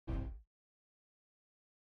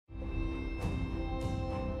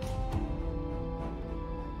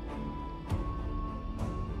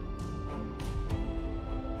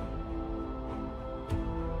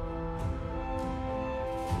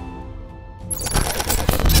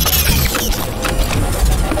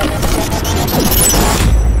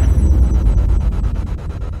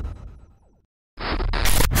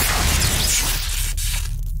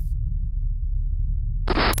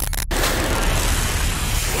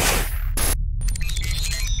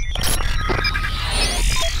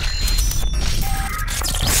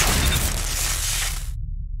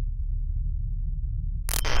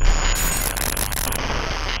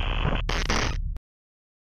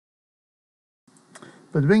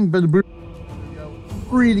Bada bing, bada boom.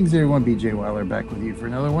 Greetings, everyone. BJ Weiler back with you for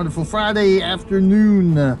another wonderful Friday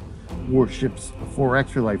afternoon. Warships for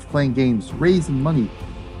Extra Life, playing games, raising money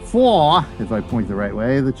for, if I point the right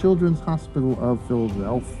way, the Children's Hospital of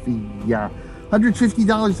Philadelphia.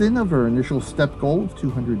 $150 in of our initial step goal of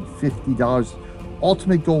 $250.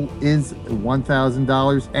 Ultimate goal is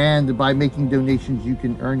 $1,000, and by making donations, you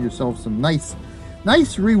can earn yourself some nice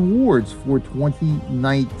rewards for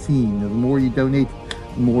 2019. The more you donate,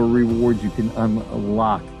 the more rewards you can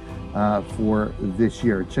unlock for this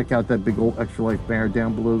year. Check out that big old Extra Life banner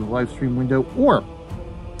down below the live stream window, or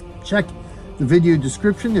check the video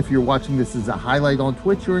description if you're watching this as a highlight on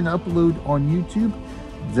Twitch or an upload on YouTube.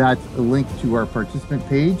 That link to our participant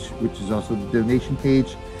page, which is also the donation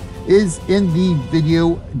page, is in the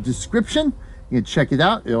video description. You can check it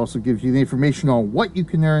out. It also gives you the information on what you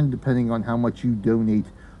can earn depending on how much you donate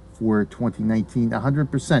for 2019.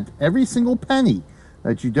 100%. Every single penny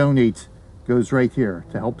that you donate goes right here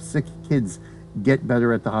to help sick kids get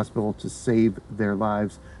better at the hospital, to save their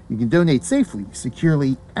lives. You can donate safely,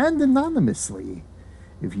 securely, and anonymously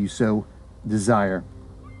if you so desire.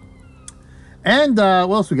 And what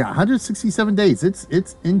else we got? 167 days.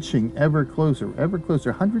 It's inching ever closer,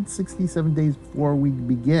 167 days before we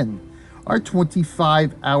begin our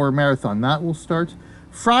 25-hour marathon. That will start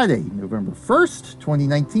Friday, November 1st,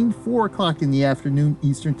 2019, 4 o'clock in the afternoon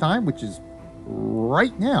Eastern Time, which is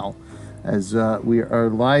right now as we are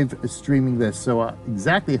live streaming this. So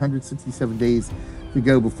exactly 167 days to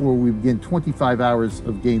go before we begin 25 hours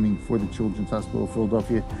of gaming for the Children's Hospital of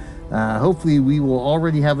Philadelphia. Hopefully we will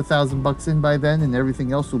already have $1,000 in by then, and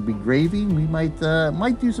everything else will be gravy. We might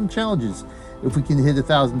do some challenges if we can hit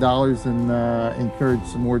 $1,000 and encourage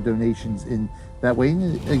some more donations in that way.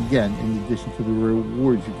 And again, in addition to the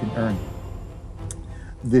rewards you can earn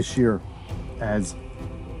this year as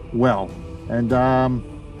well. And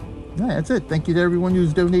yeah, that's it. Thank you to everyone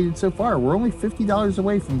who's donated so far. We're only $50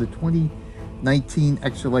 away from the 2019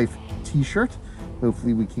 Extra Life t-shirt.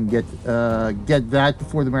 Hopefully we can get that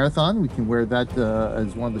before the marathon. We can wear that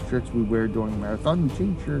as one of the shirts we wear during the marathon. We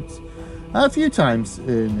change shirts a few times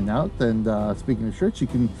in and out. And speaking of shirts, you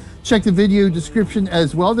can check the video description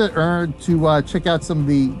as well to check out some of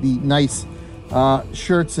the nice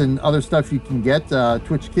shirts and other stuff you can get.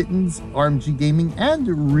 Twitch Kittens, RMG Gaming,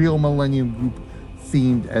 and Real Millennium Group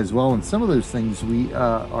themed as well. And some of those things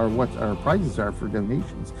are what our prizes are for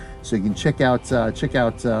donations. So you can check out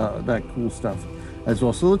that cool stuff as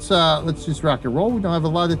well. So let's just rock and roll. We don't have a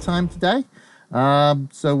lot of time today,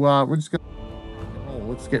 so we're just gonna roll.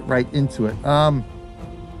 Let's get right into it.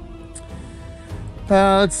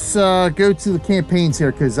 Let's go to the campaigns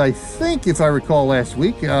here, because I think, if I recall last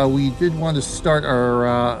week, we did want to start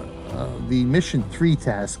our the mission 3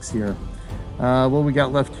 tasks here. What we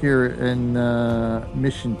got left here in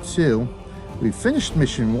mission 2. We finished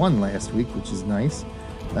mission 1 last week, which is nice.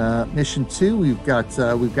 Mission 2, we've got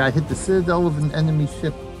hit the citadel of an enemy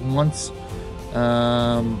ship once.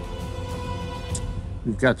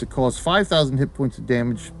 We've got to cause 5,000 hit points of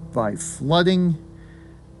damage by flooding,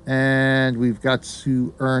 and we've got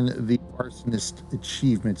to earn the arsonist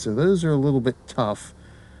achievement. So those are a little bit tough.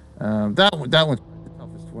 That one's the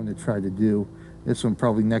toughest one to try to do. This one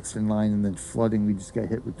probably next in line, and then flooding, we just got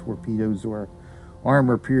hit with torpedoes or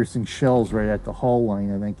armor-piercing shells right at the hull line,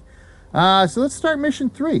 I think. So let's start mission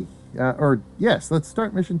 3. Let's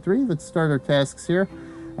start mission 3. Let's start our tasks here.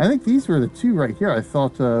 I think these were the 2 right here I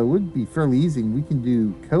thought would be fairly easy, and we can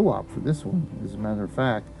do co-op for this one, as a matter of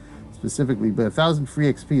fact, specifically. But 1,000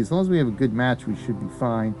 free XP, as long as we have a good match, we should be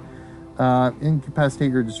fine.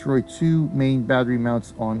 Incapacitate or destroy 2 main battery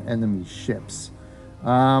mounts on enemy ships.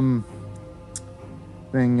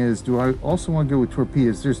 Thing is, do I also want to go with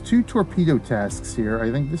torpedoes? There's 2 torpedo tasks here.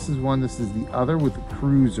 I think this is one, this is the other, with a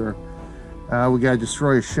cruiser. We gotta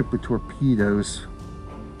destroy a ship with torpedoes,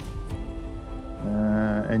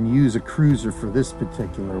 and use a cruiser for this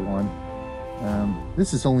particular one.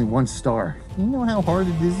 This is only 1 star. You know how hard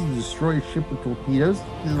it is to destroy a ship with torpedoes?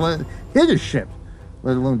 Hit a ship,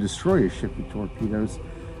 let alone destroy a ship with torpedoes.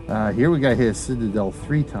 Here we gotta hit a citadel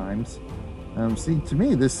 3 times. See, to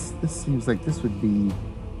me, this seems like these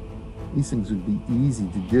things would be easy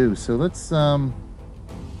to do. So let's earn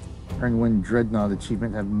 1 Dreadnought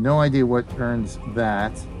achievement. I have no idea what earns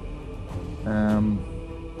that.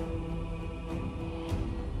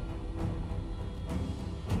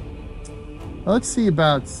 Let's see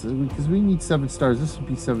about, because we need 7 stars. This would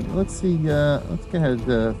be 7. Let's see. Let's go ahead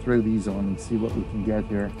and throw these on and see what we can get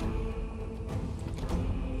here.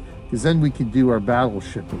 Because then we could do our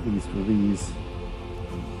battleship at least with these.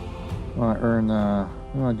 I want to earn.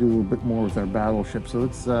 We want to do a little bit more with our battleship. So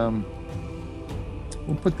let's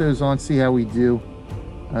we'll put those on, see how we do.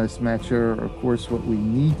 This match, of course, what we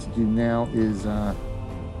need to do now is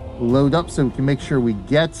load up so we can make sure we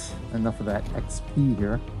get enough of that XP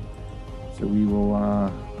here. So we will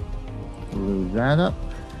load that up.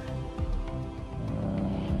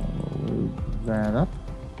 We'll load that up.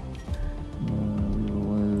 We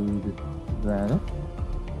will load that up.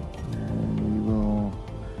 And we will...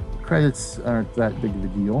 Credits aren't that big of a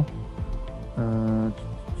deal.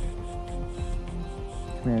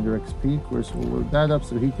 Commander XP, of course, we'll load that up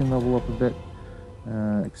so he can level up a bit.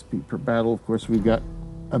 XP per battle, of course, we've got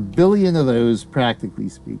a billion of those, practically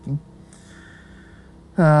speaking.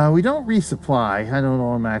 We don't resupply. I don't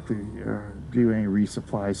automatically do any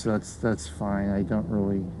resupply, so that's fine. It's not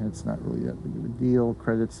really that big of a deal.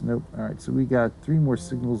 Credits, nope. All right, so we got 3 more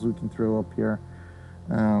signals we can throw up here.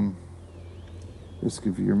 Risk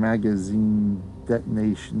of your magazine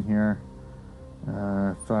detonation here.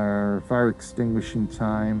 Fire extinguishing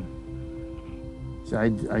time. So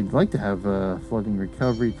I'd like to have flooding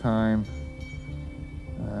recovery time.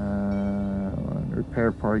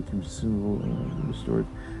 Repair party consumable restored.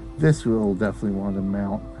 This we'll definitely want to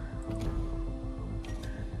mount.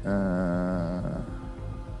 I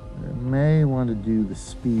may want to do the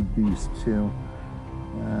speed boost too.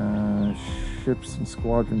 Ships and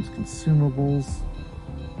squadrons consumables.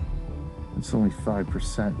 It's only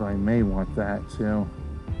 5%, but I may want that too.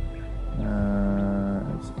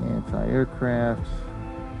 It's anti-aircraft.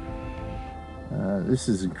 This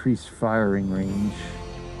is increased firing range.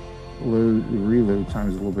 The reload time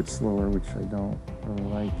is a little bit slower, which I don't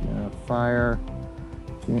really like. Fire.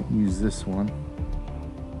 Can't use this one.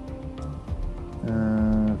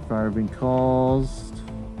 Fire being caused.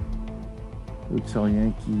 Hotel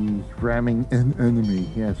Yankee. Ramming an enemy.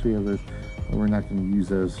 Yes, we have those. We're not going to use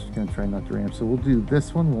those. Just going to try not to ram. So we'll do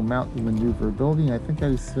this one. We'll mount the maneuverability. I think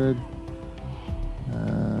I said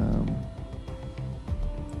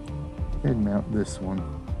I'd mount this one.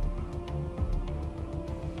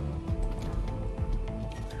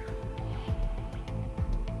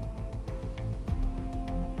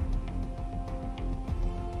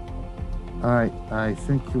 All right, I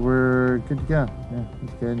think we're good to go. Yeah,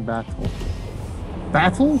 let's get in battle.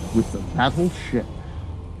 Battle with the battleship.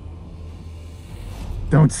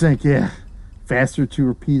 Don't sink, yeah. Faster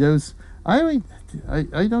torpedoes. I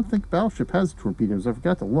don't think Battleship has torpedoes. I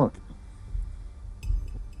forgot to look.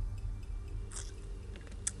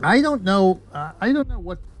 I don't know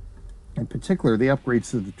what in particular the upgrades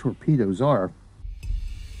to the torpedoes are.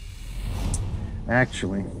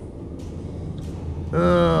 Actually.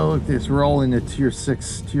 Oh, look at this. We're all in the tier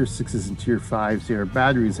 6, tier 6s and tier 5s here.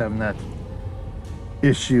 Battery's having that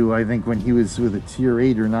issue, I think, when he was with a tier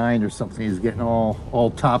 8 or 9 or something. He's getting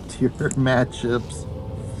all top tier matchups.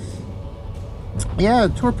 Yeah,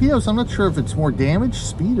 torpedoes, I'm not sure if it's more damage,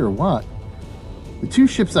 speed, or what. The 2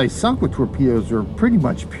 ships I sunk with torpedoes were pretty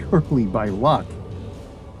much purely by luck.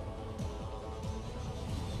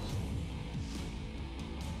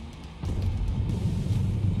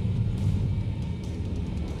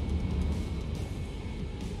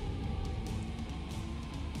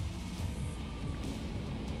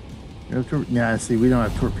 Nah, see, we don't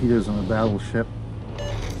have torpedoes on the battleship. Good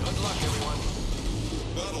luck, everyone.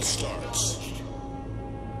 Battle starts.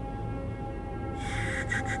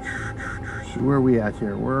 So where are we at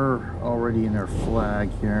here? We're already in our flag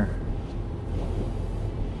here.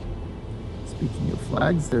 Speaking of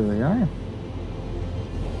flags, there they are.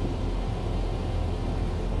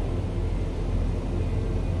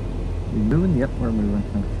 We moving? Yep, we're moving.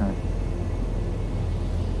 Okay.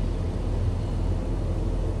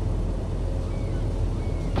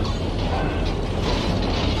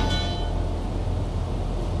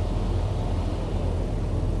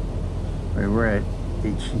 We're at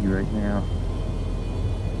HE right now.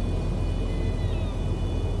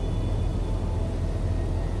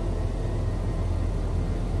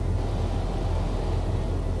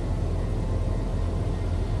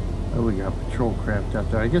 Oh, we got patrol craft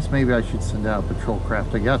out there. I guess maybe I should send out patrol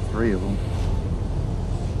craft. I got 3 of them.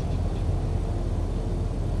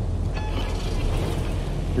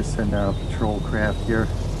 Just send out a patrol craft here.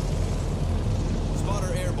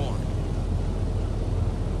 Spotter airborne.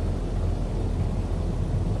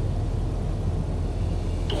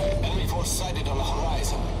 Enemy force sighted on the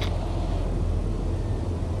horizon.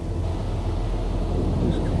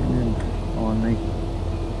 Who's coming in on me?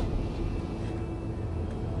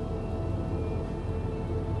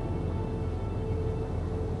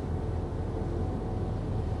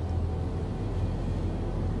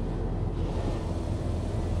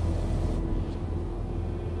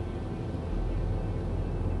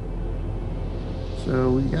 So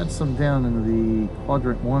we got some down in the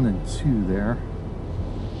quadrant 1 and 2 there.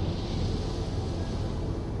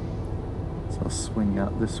 So I'll swing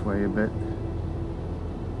out this way a bit.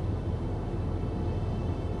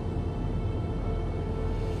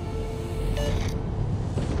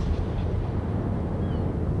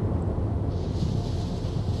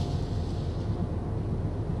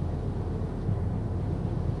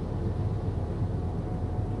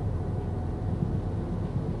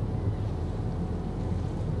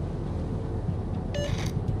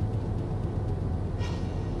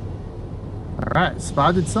 Alright,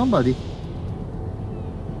 spotted somebody.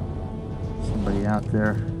 Somebody out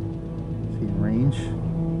there. Is he in range?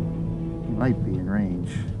 He might be in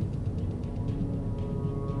range.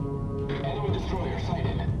 Enemy destroyer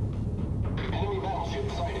sighted. Enemy battleship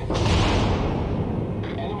sighted.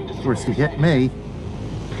 Enemy destroyer Of course, he hit me.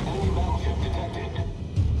 Enemy battleship detected.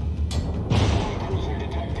 Enemy cruiser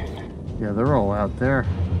detected. Yeah, they're all out there.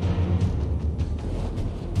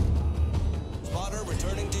 Spotter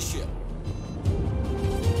returning to ship.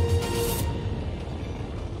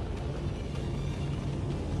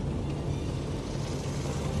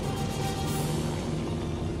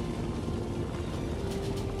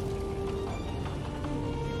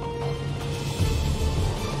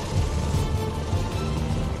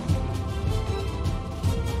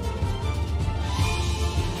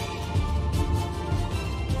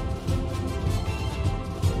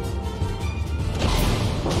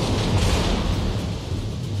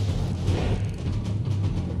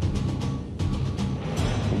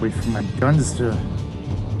 Wait for my guns to...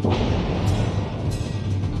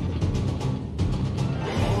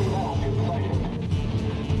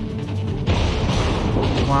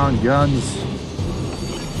 Come on, guns.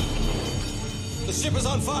 The ship is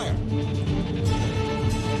on fire.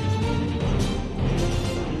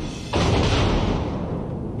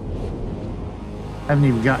 Haven't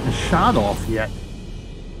even gotten a shot off yet.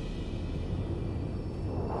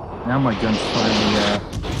 Now my gun's finally,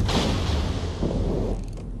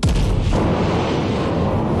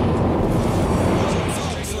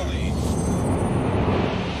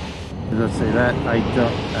 As I say that, I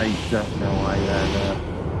don't know why that,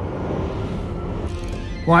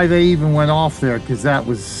 why they even went off there, because that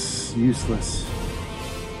was useless.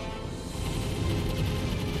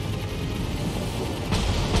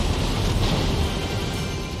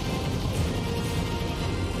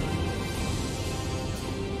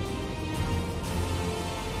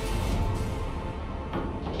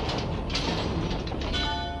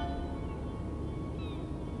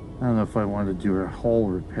 I don't know if I want to do a hull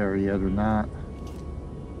repair yet or not.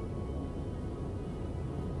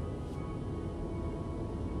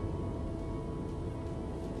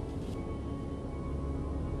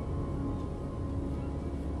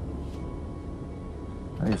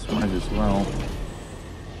 I guess might as well.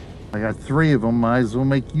 I got 3 of them, might as well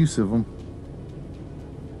make use of them.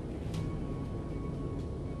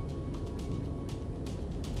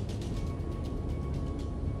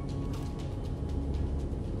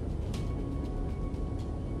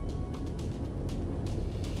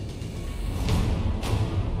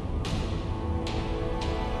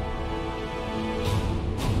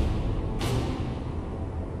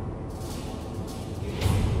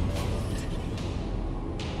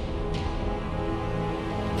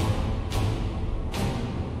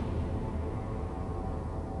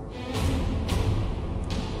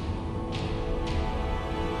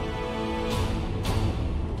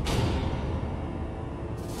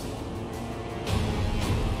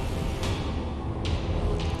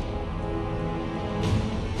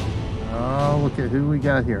 Look at who we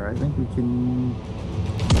got here. I think we can,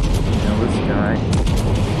 this guy.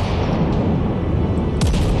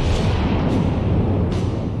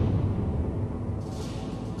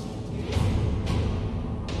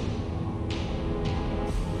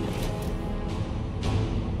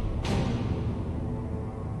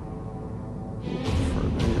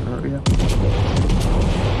 Hurry up.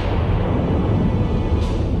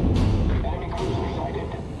 Enemy cruiser sighted.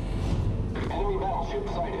 Enemy battleship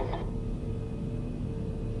sighted.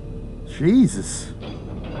 Jesus.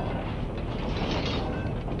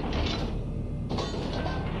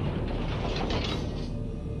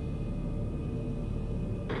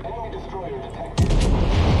 Enemy destroyer detected.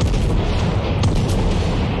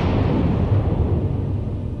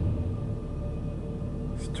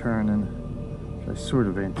 It's turning, which I sort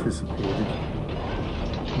of anticipated.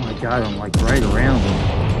 Oh my God, I'm like right around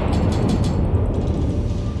him.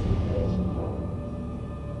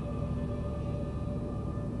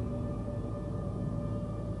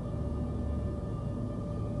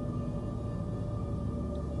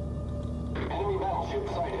 Enemy battleship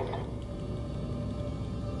sighted.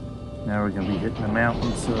 probably going to be hitting the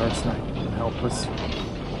mountains, so that's not going to help us.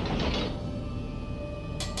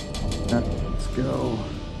 Let's go.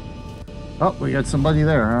 Oh, we got somebody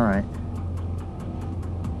there. All right.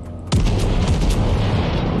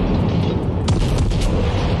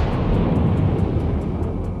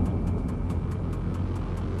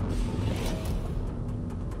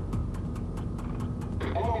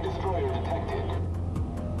 Enemy destroyer detected.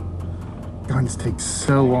 Guns take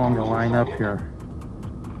so long to line up here.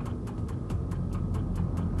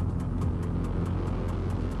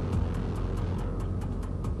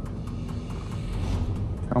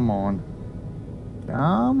 Come on.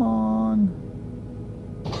 Come on.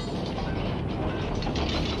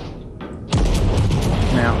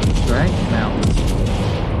 Mountains, right? Mountains.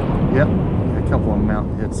 Yep, a couple of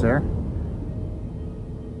mountain hits there.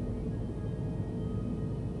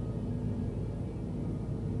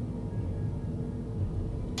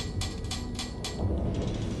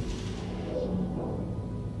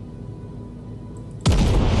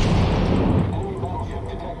 Enemy battleship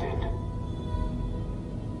detected.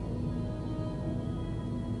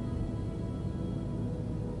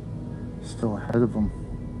 Still ahead of them.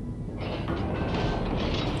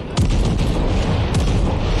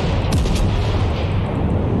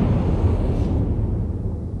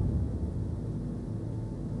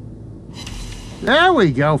 There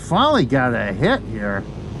we go. Finally got a hit here.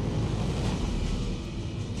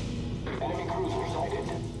 Enemy cruiser sighted.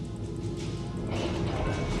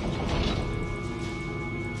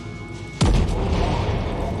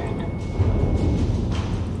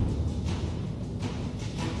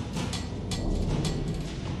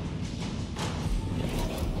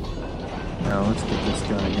 Now let's get this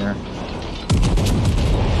guy here.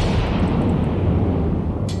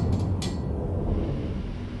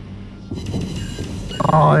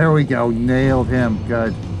 Oh, there we go. Nailed him.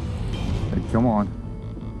 Good. Hey, come on.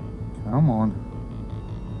 Come on.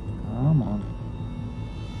 Come on.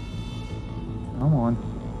 Come on.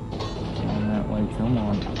 Come on that way. Come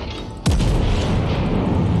on.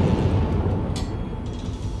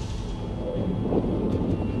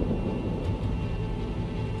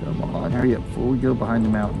 Come on. Hurry up before we go behind the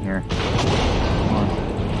mountain here. Come on.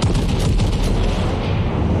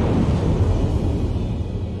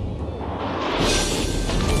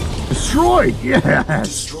 Destroyed! Yes!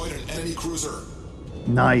 Destroyed an enemy cruiser.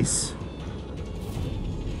 Nice.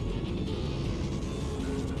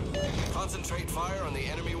 Concentrate fire on the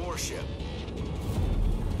enemy warship.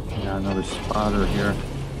 Got another spotter here.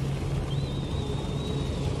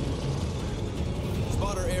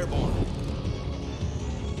 Spotter airborne.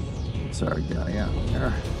 Sorry, guy out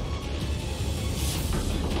there.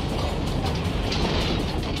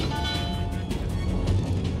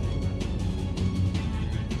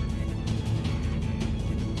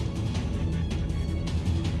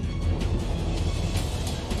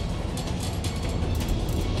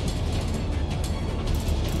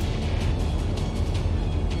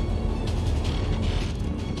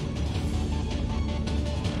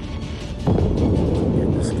 Get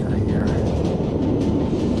this guy here.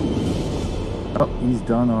 Oh, he's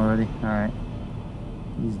done already. All right.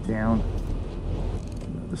 He's down.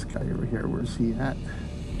 This guy over here, where's he at?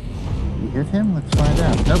 You hit him? Let's find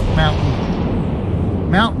out. Nope, mountain.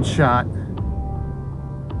 Mountain shot.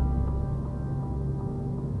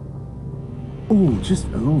 Ooh, just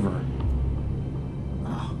over.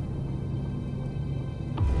 Oh.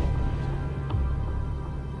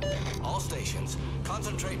 All stations,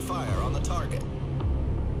 concentrate fire on the target.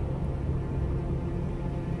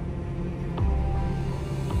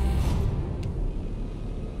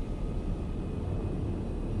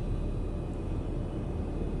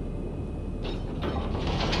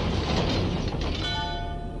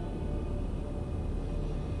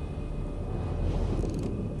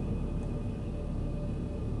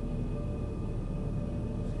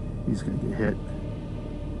 He's gonna get hit.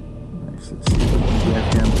 Nice. Let's see if we can get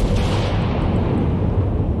him.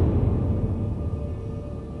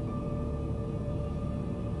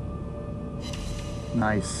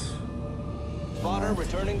 Nice. Spotter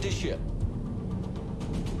returning to ship.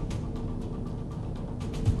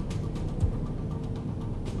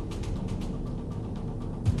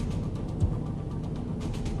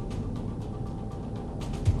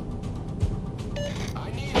 I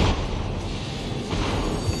need it.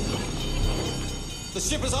 The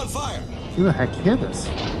ship is on fire. Who the heck hit us?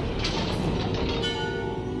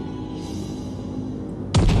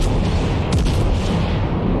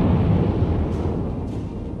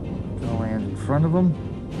 Gonna land in front of him.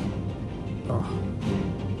 Oh,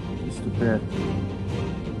 just a bit.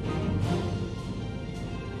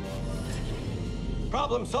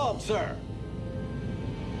 Problem solved, sir.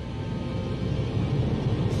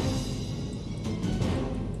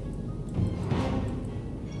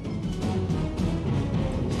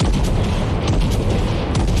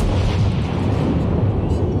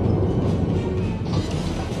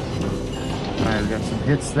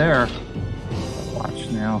 almost there. Watch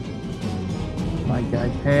now. My guy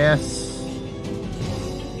pass. Is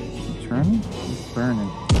he turning? He's burning.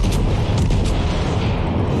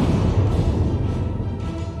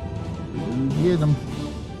 Get him.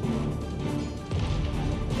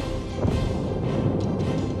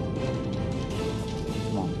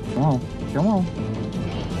 Come on. Come on.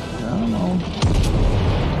 Come on.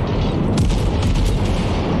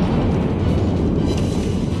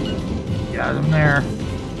 Got him there.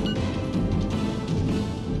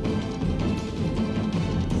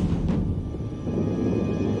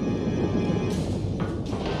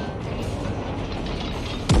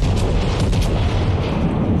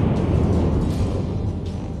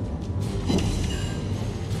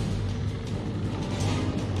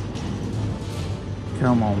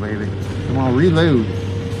 Come on, baby. Come on, reload.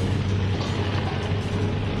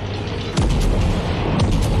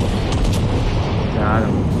 Got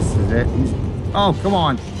him. This is it. He's... Oh, come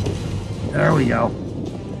on. There we go.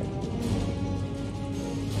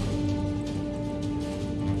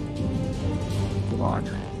 Come on.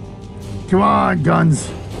 Come on, guns.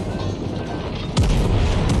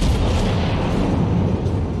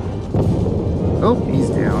 Oh, he's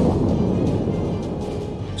down.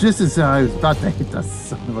 Just as I was about to hit the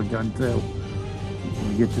son of a gun, too. Can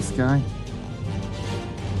we get this guy?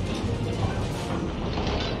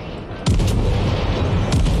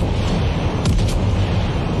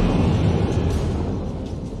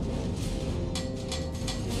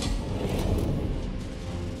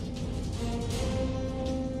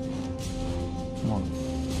 Come on.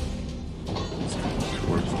 He's coming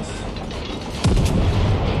towards us.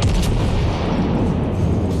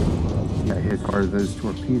 Hit part of those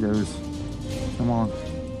torpedoes. Come on.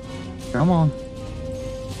 Come on.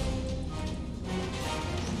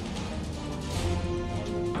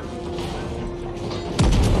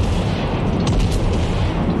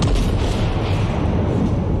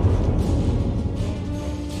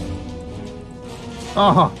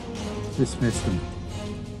 Oh, just missed him.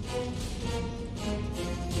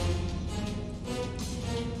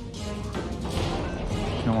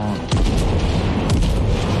 Come on.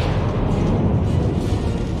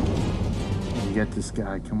 Get this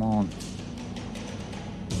guy, come on.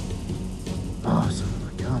 Oh, son of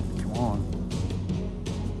a gun, come on.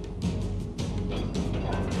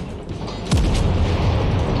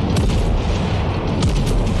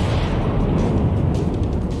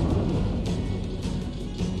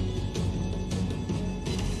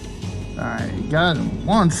 Alright, got him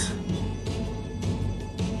once. I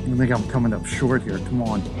think I'm coming up short here, come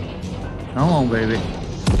on. Come on, baby.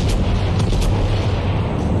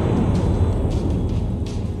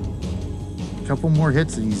 Couple more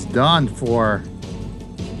hits and he's done for.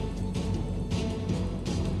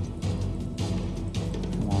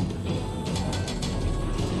 Come on.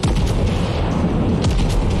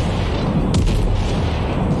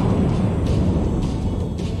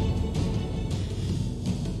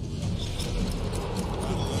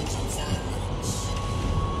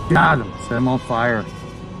 Got him. Set him on fire.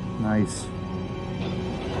 Nice.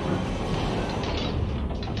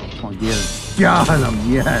 Come on, get him. Got him.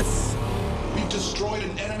 Yes. Destroyed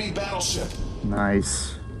an enemy battleship.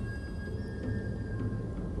 Nice.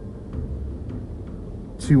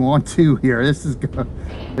 2-on-2 here. This is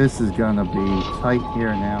gonna be tight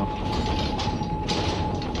here now.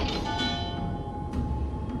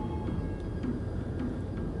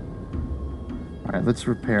 All right, let's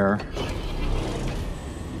repair.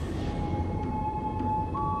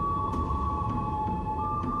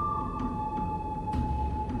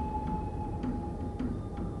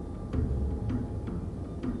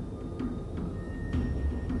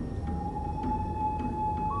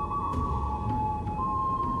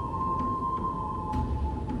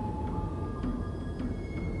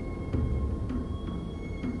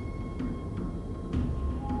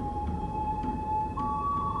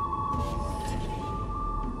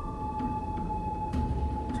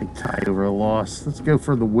 Tie over a loss. Let's go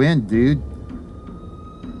for the win, dude.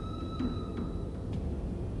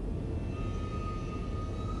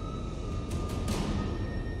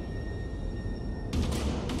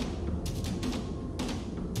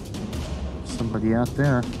 Somebody out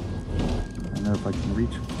there. I don't know if I can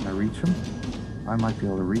reach him. Can I reach him? I might be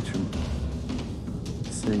able to reach him.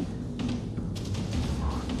 Let's see.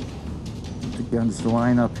 Get the guns to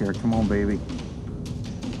line up here. Come on, baby.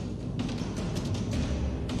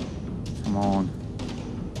 Come on.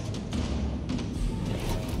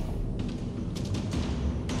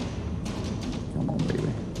 Come on, baby.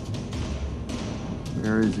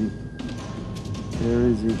 Where is he? Where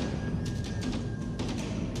is he?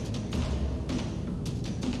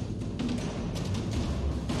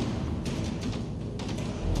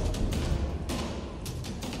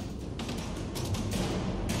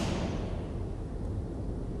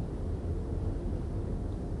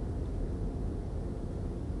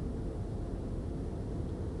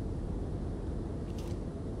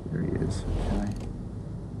 is. Okay.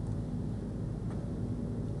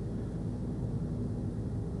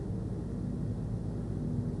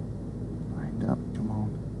 Lined up. Come on.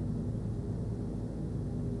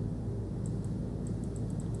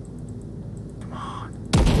 Come on.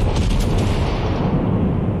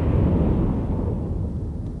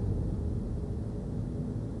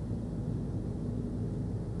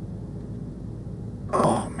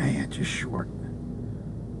 Oh man, just short.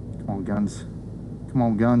 Come on, guns. Come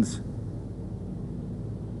on, guns.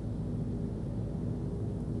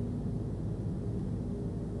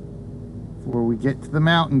 Before we get to the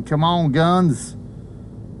mountain, come on, guns.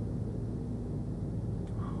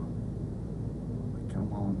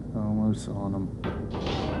 Come on, almost on them.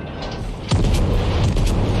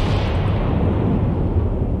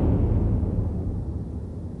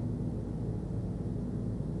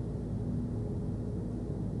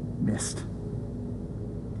 Missed.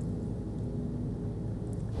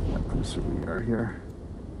 How close we are here.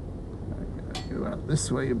 I gotta go out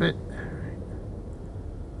this way a bit.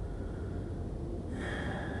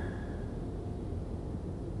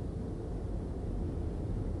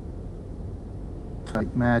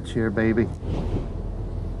 Tight match here, baby.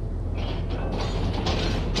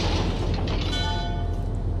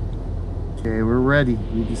 Okay, we're ready.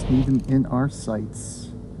 We just need him in our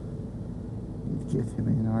sights. Need to get him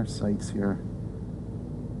in our sights here.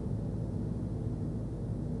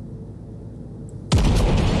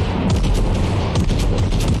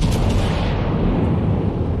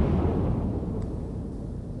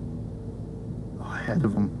 Oh, ahead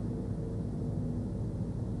of him.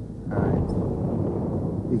 All right.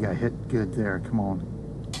 You got hit good there. Come on.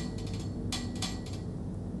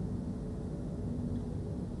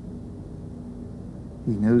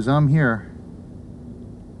 He knows I'm here.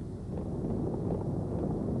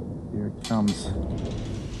 Here it comes.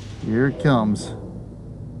 Here it comes.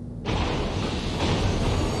 The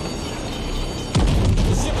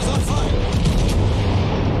ship is on fire.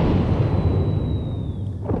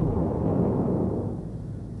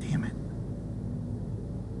 Damn it.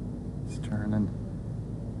 It's turning.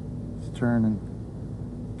 It's turning.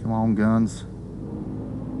 Come on, guns.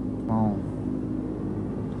 Come on.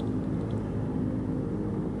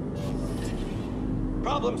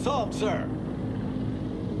 Problem solved, sir.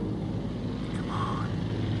 Come on.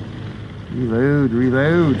 Reload,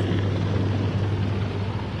 reload.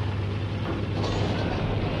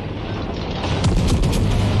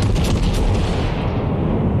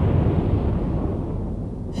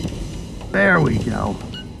 There we go.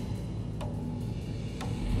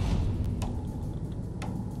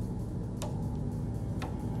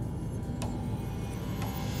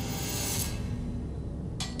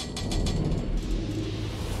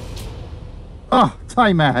 Oh,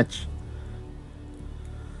 tie match.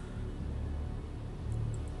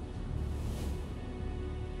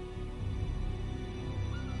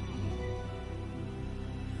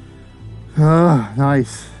 Oh,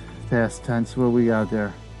 nice. Past tense. What we got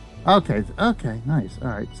there? Okay, okay, nice. All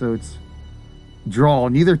right, so it's draw.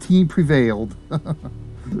 Neither team prevailed.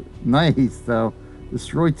 Nice, though.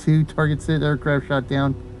 Destroy 2, targets hit, aircraft shot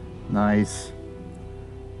down. Nice.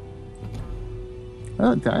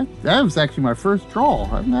 Oh, that was actually my first draw. I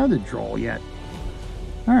haven't had a draw yet.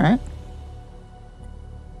 All right.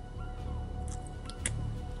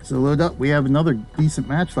 So load up. We have another decent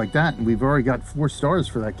match like that, and we've already got 4 stars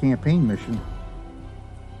for that campaign mission.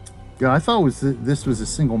 Yeah, I thought this was a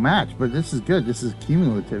single match, but this is good. This is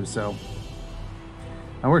cumulative, so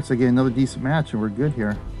that works. I get another decent match, and we're good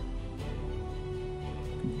here.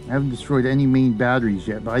 I haven't destroyed any main batteries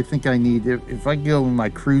yet, but I think I need, if I go in my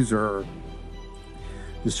cruiser or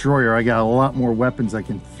destroyer, I got a lot more weapons I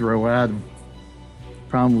can throw at him.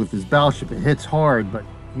 Problem with this battleship, it hits hard, but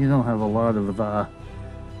you don't have a lot of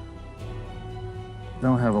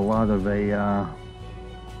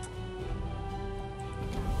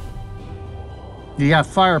you got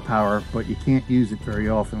firepower, but you can't use it very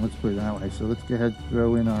often. Let's put it that way. So let's go ahead and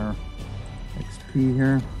throw in our XP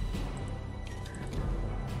here.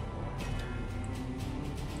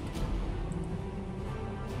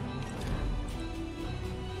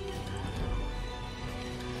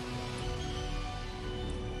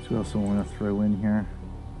 We also want to throw in here.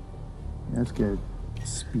 Yeah, let's get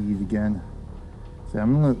speed again. So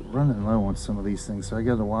I'm running low on some of these things, so I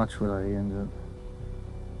got to watch what I end up.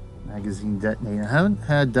 Magazine detonator. I haven't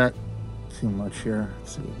had that too much here.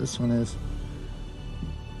 Let's see what this one is.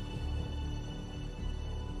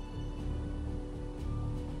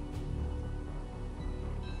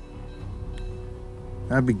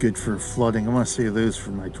 That'd be good for flooding. I want to save those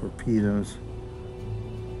for my torpedoes.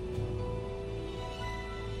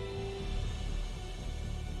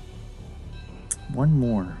 One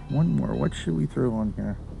more. What should we throw on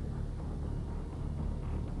here?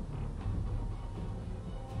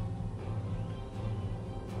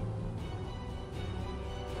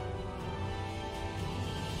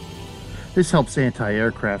 This helps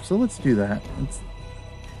anti-aircraft, so let's do that.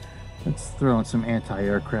 Let's throw in some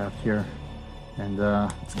anti-aircraft here, and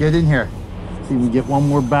let's get in here. See if we get one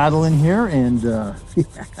more battle in here, and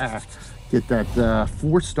get that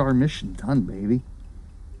 4-star mission done, baby.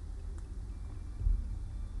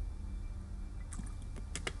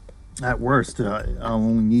 At worst, I'll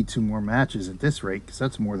only need 2 more matches at this rate, because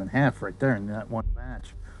that's more than half right there in that one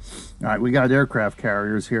match. All right, we got aircraft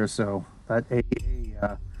carriers here, so that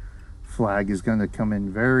AA flag is going to come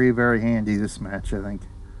in very, very handy this match, I think.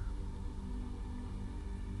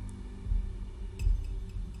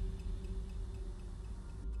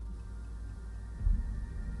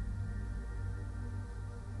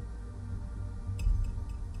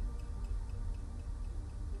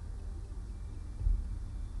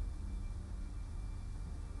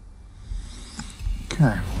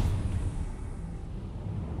 Okay.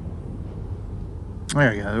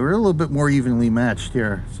 There you go. We're a little bit more evenly matched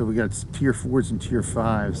here. So we got tier 4s and tier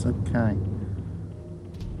 5s. Okay.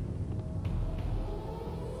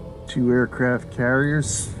 2 aircraft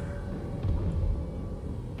carriers.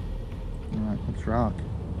 All right, let's rock.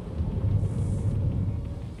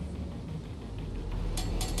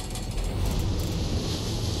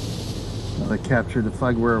 Now they captured the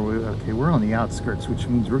flag. Where are we? Okay, we're on the outskirts, which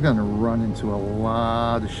means we're going to run into a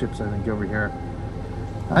lot of ships, I think, over here.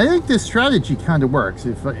 I think this strategy kind of works.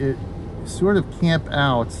 If it sort of camp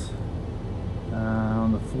out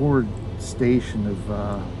on the forward station of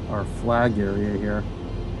our flag area here,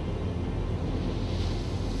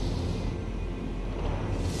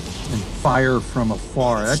 and fire from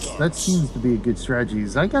afar. That seems to be a good strategy.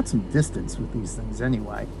 'Cause I got some distance with these things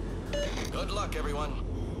anyway. Good luck, everyone.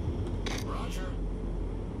 Roger.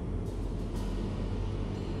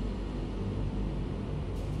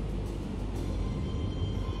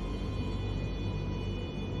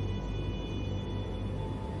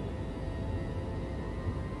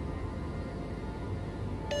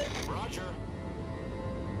 Roger.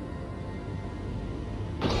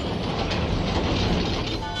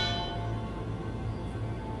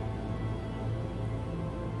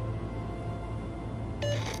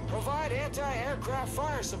 Provide anti-aircraft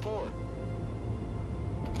fire support.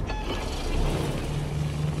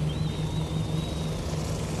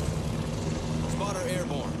 Spotter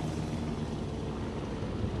airborne.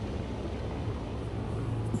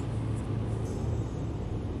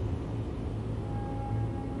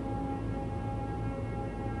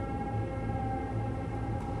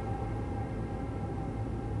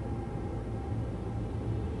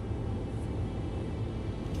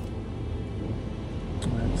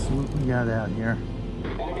 Let's see what we got out here.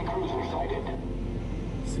 Enemy cruiser sighted.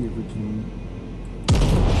 See if we can.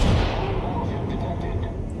 Battleship detected.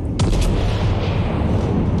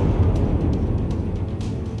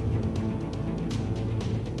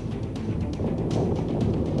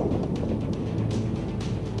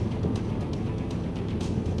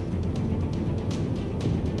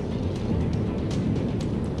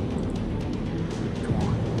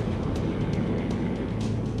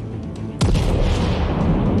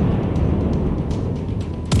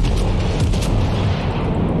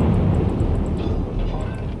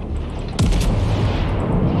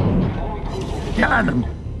 Got him.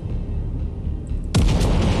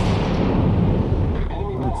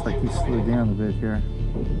 Looks like he slowed down a bit here.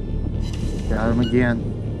 Got him again.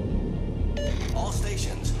 All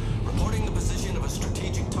stations, reporting the position of a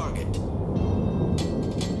strategic target.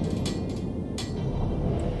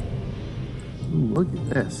 Ooh, look at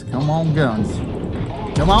this. Come on, guns.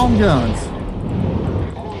 Come on, guns.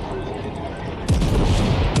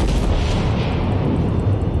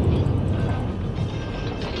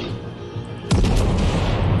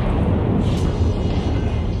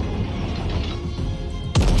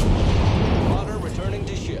 Spotter returning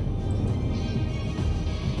to ship.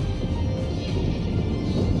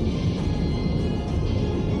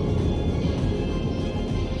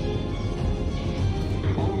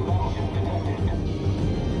 Enemy battleship detected.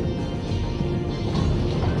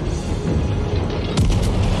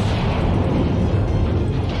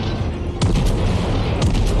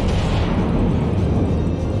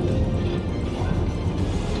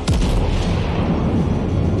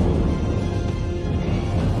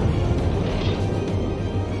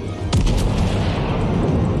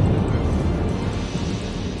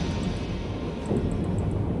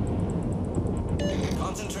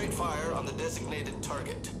 Concentrate fire on the designated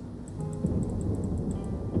target.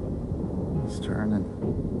 It's turning.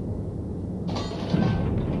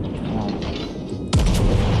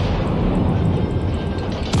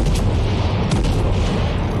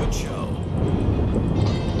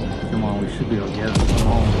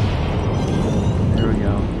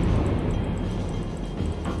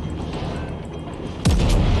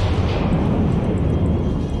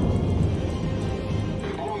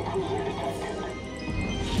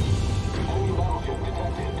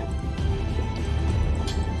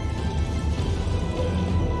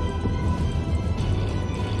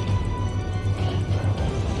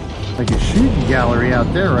 Like a shooting gallery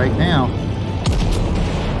out there right now.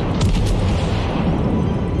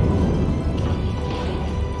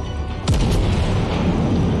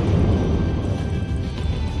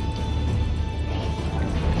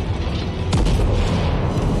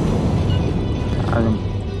 Got him.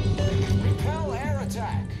 Repel air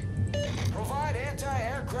attack. Provide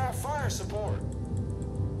anti-aircraft fire support.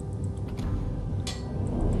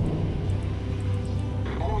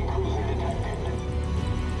 Enemy cruiser detected.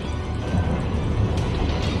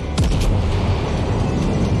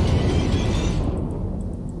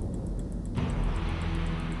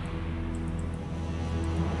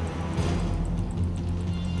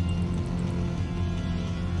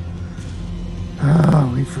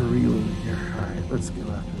 Oh, wait for a reload here. Alright, let's go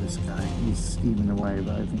after this guy. He's even away,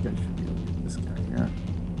 but I think I should be able to get this guy here.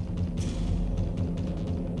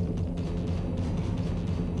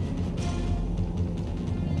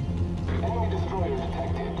 Enemy destroyer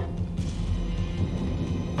detected.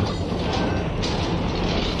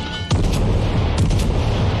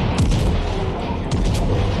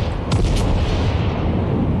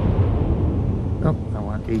 Oh, I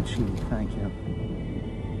want HE, thank you.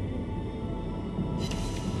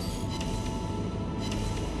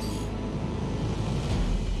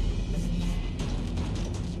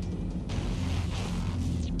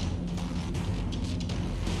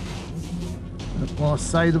 I've lost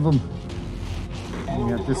sight of him. We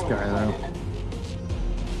got this guy though.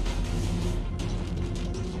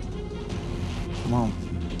 Come on.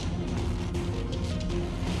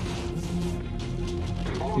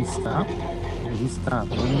 He stopped? Yeah, he stopped.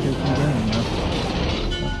 Let me get him down now.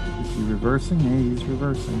 Oh, is he reversing? Yeah, he's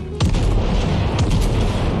reversing.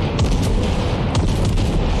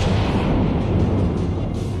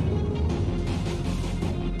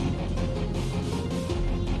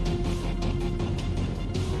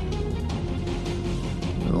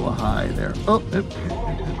 A little high there. Oh, Enemy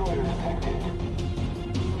destroyer detected.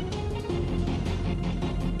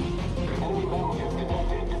 Enemy battleship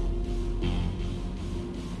detected.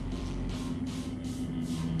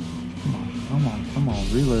 come on.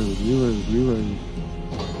 Reload.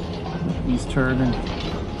 He's turning.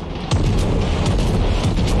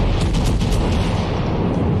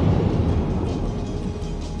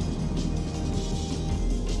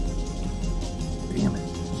 Damn it.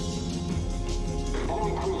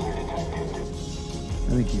 Enemy cruiser detected. I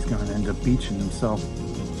think he's going to end up beaching himself.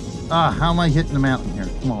 Ah, how am I hitting the mountain here?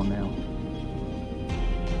 Come on now.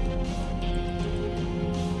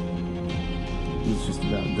 He's just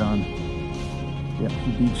about done. Yep,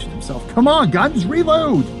 he beached himself. Come on, guns,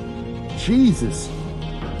 reload! Jesus.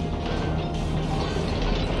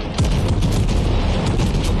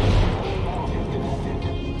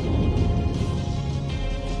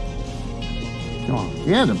 Come on,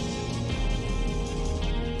 get him.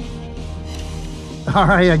 All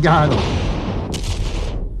right, I got him.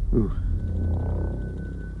 Ooh.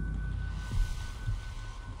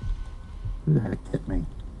 Who the heck hit me?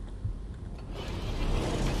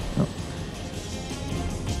 Oh.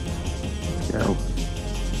 Let's go.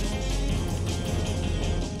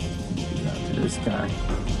 Get out to this guy.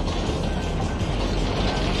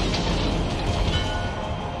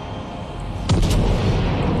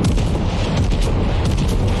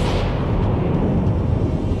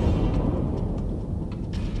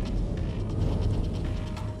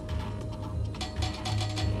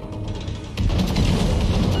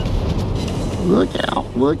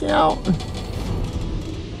 Look out.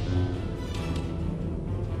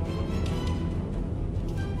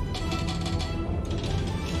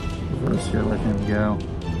 Reverse here, let him go.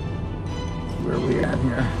 Where are we at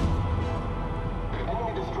here?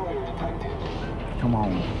 Enemy destroyer detected. Come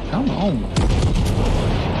on.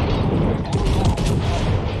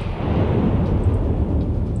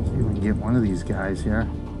 See if we can get one of these guys here.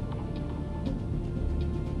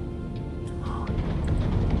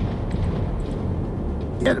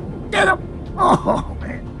 Get him! Oh,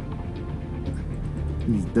 man.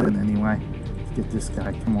 He's dead anyway. Let's get this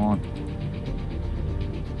guy, come on.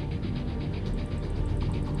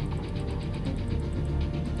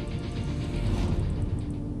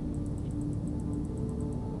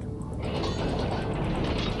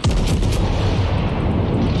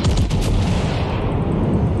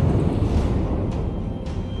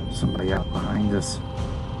 Somebody out behind us.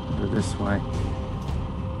 Go this way.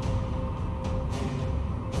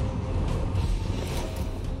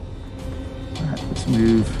 Let's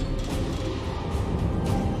move.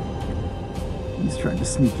 He's trying to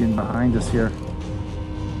sneak in behind us here.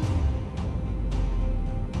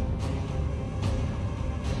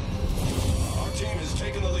 Our team has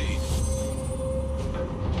taken the lead.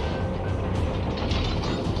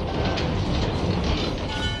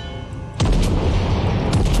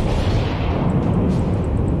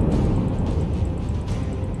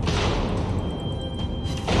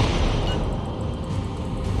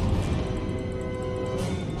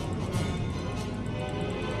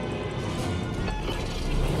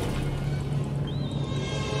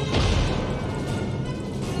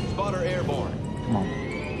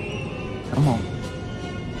 Come on.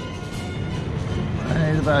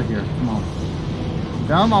 Right about here. Come on.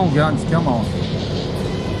 Come on, guns. Come on.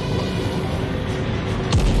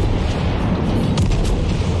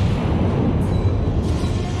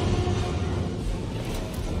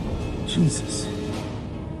 Jesus.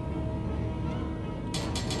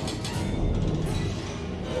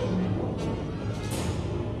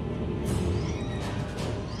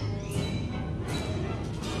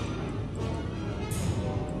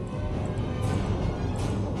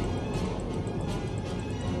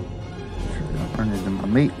 Run into my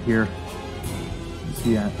mate here.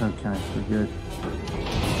 Yeah, okay, we're good.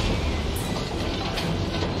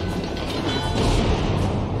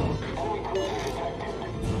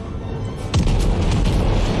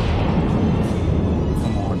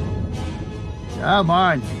 Come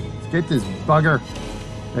on, let's get this bugger.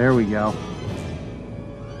 There we go.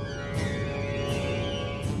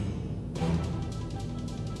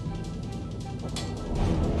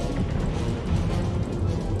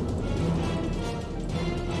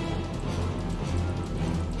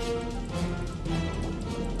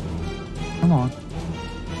 Come on.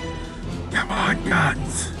 Come on,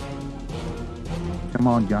 guns. Come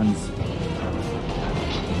on, guns.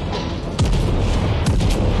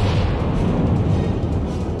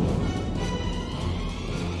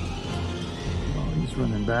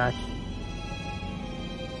 Running back.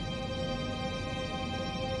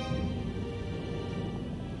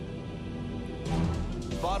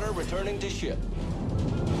 Spotter returning to ship.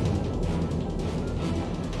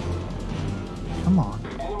 Come on.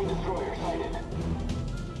 Enemy destroyer sighted.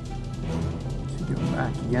 Is he going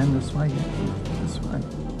back again this way? Yeah, this way.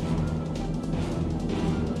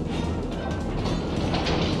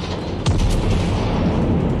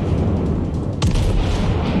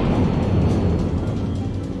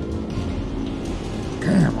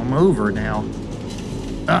 I'm over now.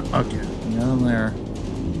 Okay. Down there.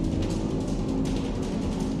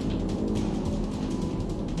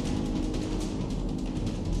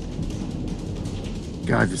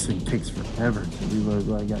 God, this thing takes forever to reload.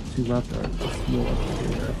 Well, I got 2 left. All right, let's heal up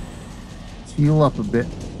here. Let's heal up a bit.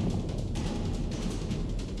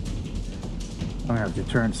 I'm gonna have to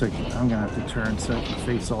turn so I can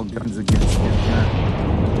face all guns against him here.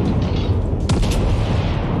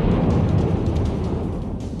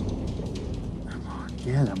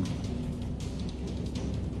 Get him.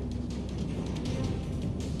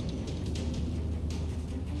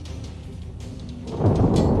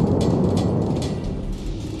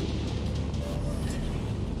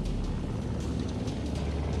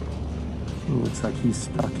 Ooh, looks like he's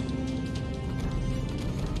stuck.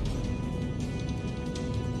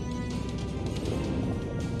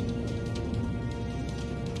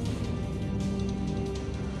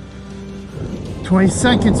 "20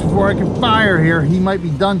 seconds before I can fire here." He might be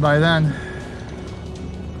done by then.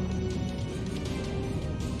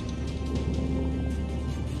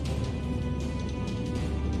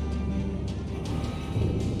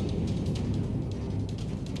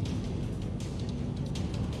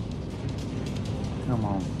 Come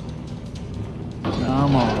on.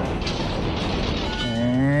 Come on.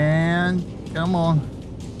 And come on.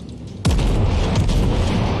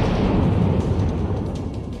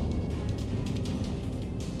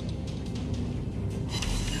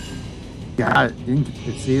 Got it.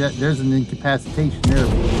 See that? There's an incapacitation there.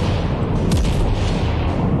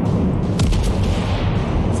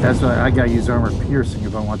 So that's why I gotta use armor piercing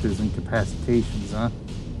if I want those incapacitations, huh?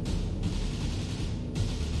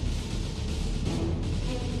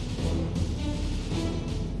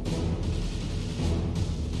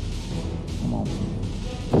 Come on.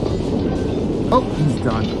 Oh, he's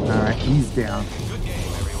done. All right, he's down. Good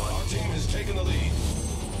game, everyone. Our team has taken the lead.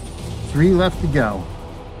 3 left to go.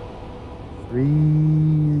 3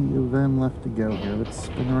 of them left to go here. Let's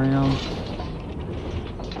spin around.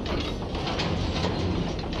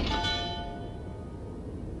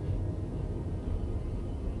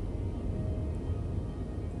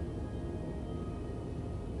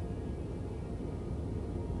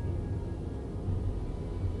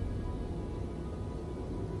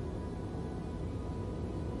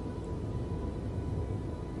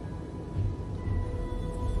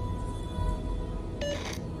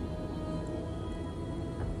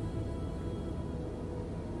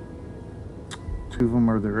 Two of them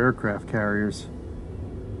are their aircraft carriers,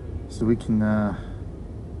 so we can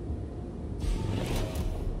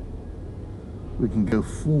go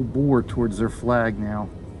full bore towards their flag now.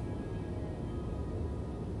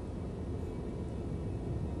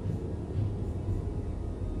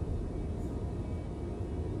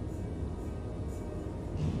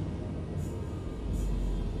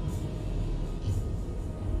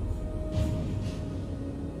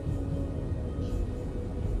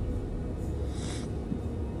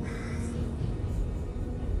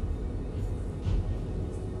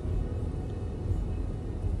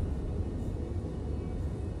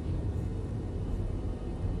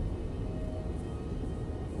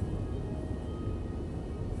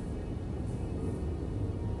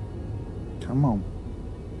 Come on.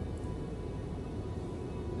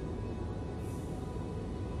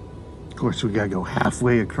 Of course, we gotta go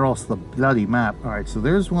halfway across the bloody map. All right, so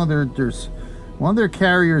there's one of their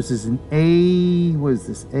carriers is an A. What is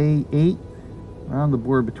this? A8. Around the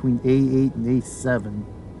board between A8 and A7.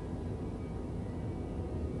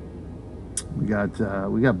 We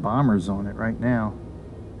got bombers on it right now.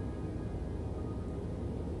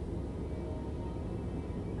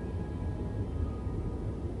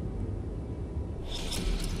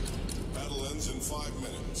 Battle ends in 5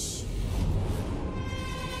 minutes.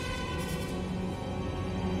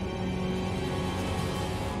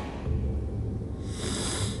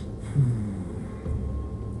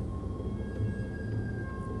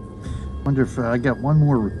 Wonder if I got one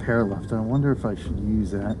more repair left. I wonder if I should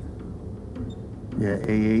use that. Yeah,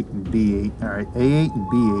 A8 and B8. All right, A8 and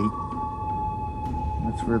B8.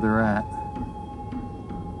 That's where they're at.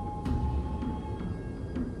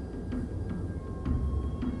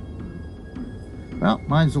 Well,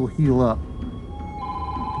 might as well heal up.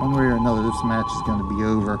 One way or another, this match is going to be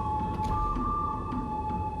over.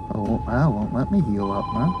 Oh, won't let me heal up,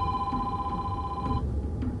 huh?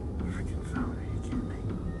 Freaking phone, are you kidding me?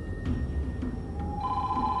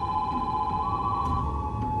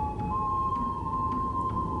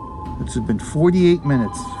 This has been 48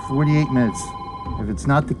 minutes. 48 minutes. If it's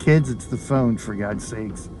not the kids, it's the phone, for God's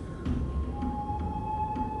sakes.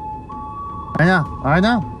 I know.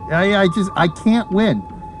 I can't win.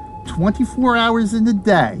 24 hours in a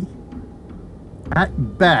day.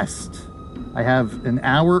 At best, I have an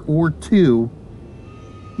hour or two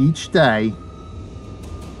each day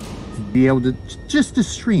to be able to, just to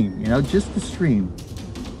stream, you know, just to stream.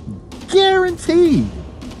 Guaranteed,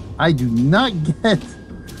 I do not get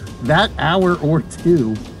that hour or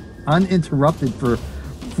two uninterrupted for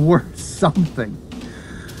something.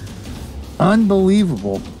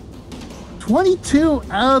 Unbelievable. 22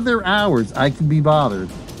 other hours I can be bothered.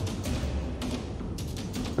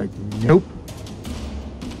 But nope.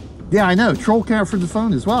 Yeah, I know. Troll count for the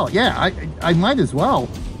phone as well. Yeah, I might as well.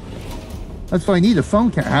 That's why I need a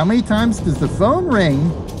phone count. How many times does the phone ring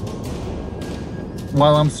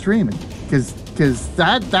while I'm streaming? Because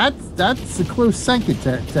that's a close second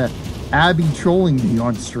to Abby trolling me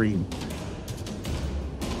on stream.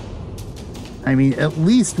 I mean, at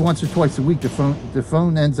least once or twice a week, the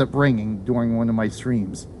phone ends up ringing during one of my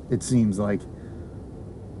streams. It seems like.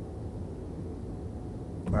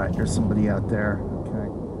 All right, there's somebody out there. Okay,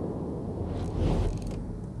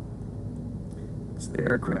 it's the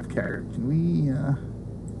aircraft carrier. Can we?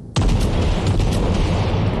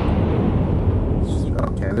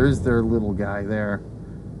 Okay, there's their little guy there.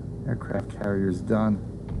 Aircraft carrier's done.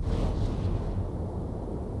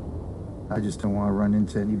 I just don't want to run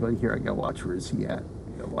into anybody here. I gotta watch, where is he at?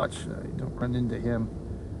 I gotta watch, don't run into him.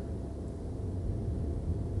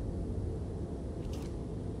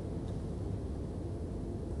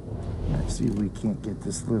 Let's see if we can't get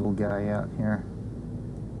this little guy out here.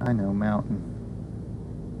 I know, Mountain.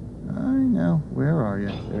 I know. Where are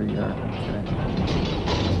you? There you are. Okay.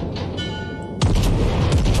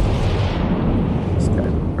 This guy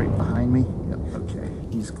right behind me. Yep, okay.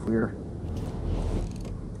 He's clear.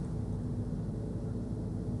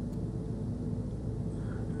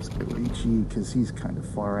 Because he's kind of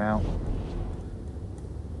far out.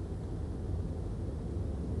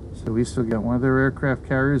 So we still got one of their aircraft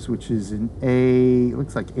carriers, which is an A,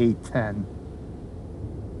 looks like A10.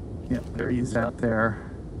 Yep, there he is out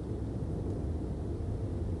there.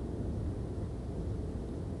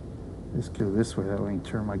 Let's go this way, that way I can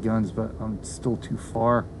turn my guns, but I'm still too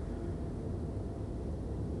far.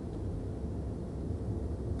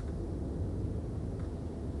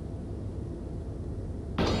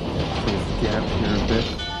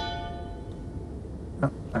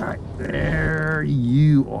 There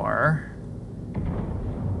you are.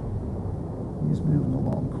 He's moving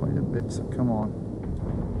along quite a bit, so come on.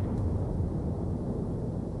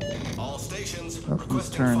 All stations He's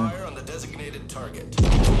turning. fire on the designated target.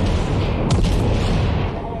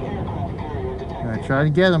 I try to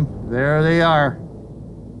get them. There they are.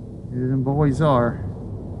 Here them boys are.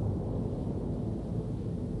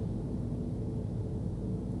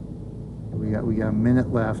 We got a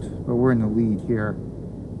minute left, but we're in the lead here.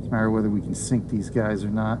 It's a matter of whether we can sink these guys or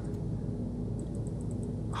not.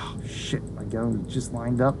 Oh shit, my gun was just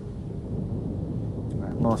lined up.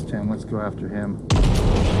 Alright, lost him. Let's go after him.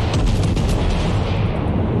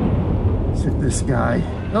 Let's hit this guy.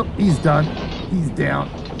 Oh, he's done. He's down.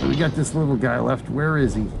 We got this little guy left. Where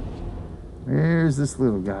is he? Where's this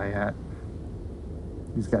little guy at?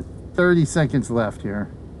 He's got 30 seconds left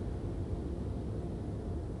here.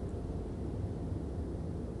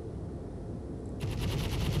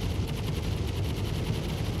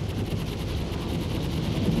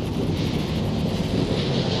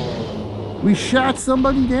 We shot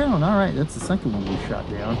somebody down. All right, that's the second one we shot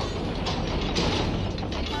down.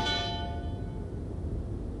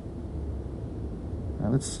 Now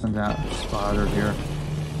let's send out a spotter here.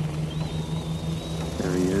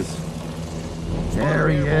 There he is. There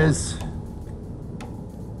he is.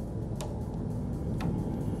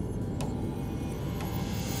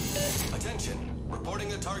 Attention, reporting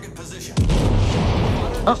the target position.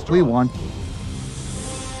 Oh, we won.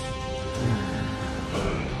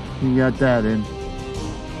 You got that in.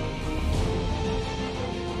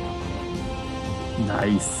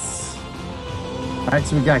 Nice. All right,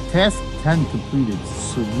 so we got task 10 completed.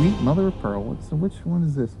 Sweet mother of pearl. So which one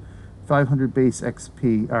is this? 500 base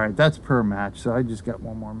XP. All right, that's per match. So I just got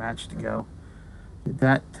one more match to go. Did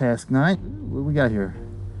that task 9. What do we got here?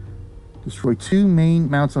 Destroy 2 main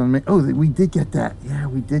mounts on main. Oh, we did get that. Yeah,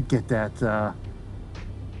 we did get that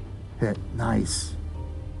hit. Nice.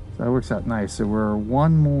 So that works out nice. So we're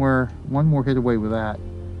one more hit away with that.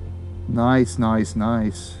 Nice, nice,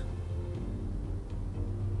 nice.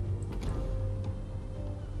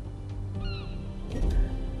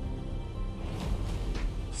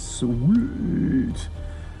 Sweet.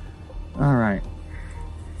 All right.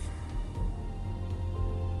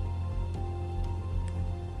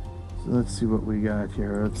 So let's see what we got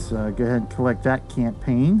here. Let's go ahead and collect that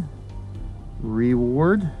campaign.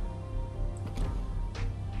 Reward.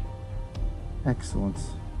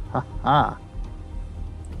 Excellence. Ha ha.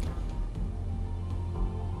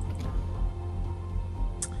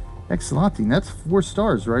 Excellent. That's 4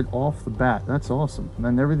 stars right off the bat. That's awesome. And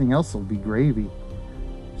then everything else will be gravy.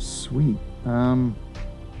 Sweet.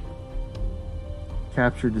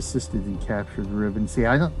 Captured, assisted, and captured ribbon. See,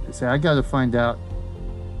 I got to find out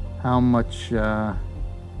how much I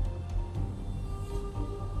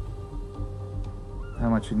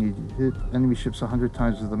need to hit enemy ships 100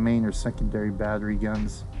 times with the main or secondary battery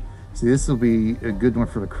guns. See, this will be a good one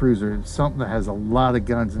for the cruiser. It's something that has a lot of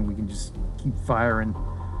guns and we can just keep firing.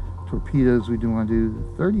 Torpedoes, we do want to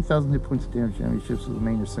do 30,000 hit points of damage to enemy ships with the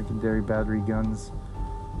main or secondary battery guns.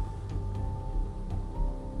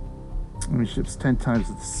 Enemy ships 10 times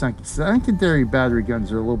with the secondary battery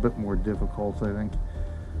guns are a little bit more difficult, I think.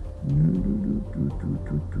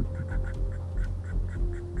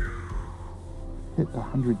 Hit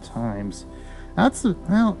 100 times. That's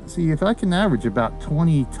well, see, if I can average about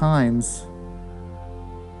 20 times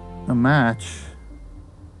a match,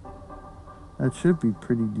 that should be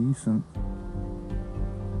pretty decent.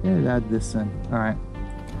 Yeah, add this in. All right.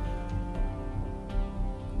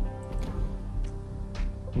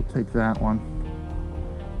 We'll take that one.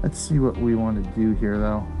 Let's see what we want to do here,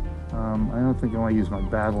 though. I don't think I want to use my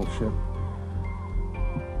battleship.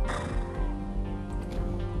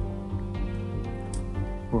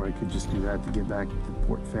 Or I could just do that to get back to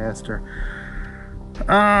port faster.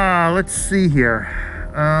 Let's see here.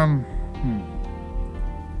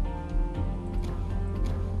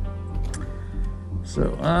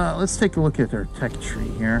 So let's take a look at our tech tree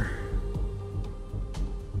here.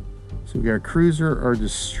 So we got our cruiser, our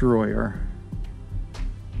destroyer.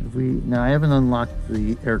 Now I haven't unlocked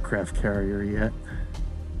the aircraft carrier yet.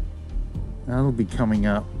 That'll be coming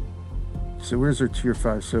up. So where's our tier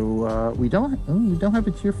 5? So we don't have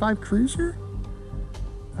a tier 5 cruiser?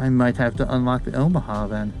 I might have to unlock the Omaha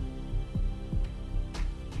then.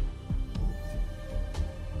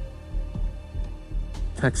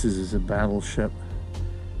 Texas is a battleship.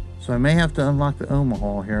 So I may have to unlock the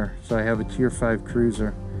Omaha here. So I have a tier 5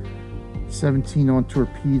 cruiser. 17 on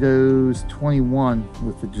torpedoes, 21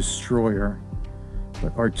 with the destroyer.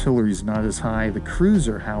 But artillery's not as high. The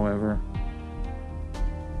cruiser, however,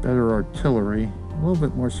 better artillery, a little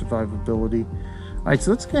bit more survivability. All right,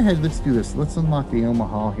 so let's go ahead, let's do this. Let's unlock the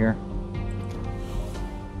Omaha here.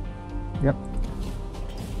 Yep.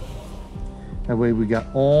 That way we got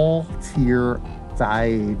all tier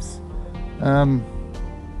 5s.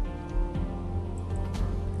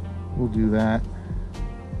 We'll do that.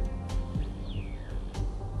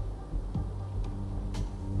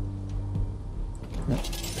 Yep.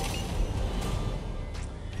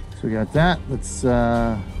 So we got that. Let's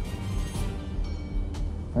I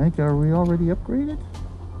think, are we already upgraded?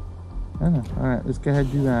 I don't know. All right, let's go ahead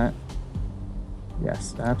and do that.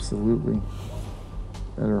 Yes, absolutely.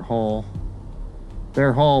 Better hull.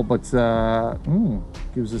 Better hull, but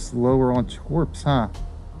gives us lower on torps, huh?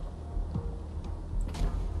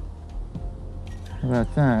 How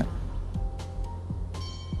about that?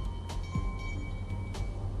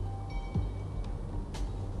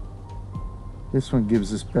 This one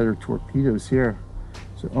gives us better torpedoes here.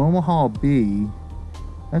 So Omaha B,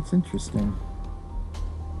 that's interesting.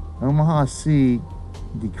 Omaha C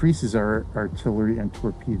decreases our artillery and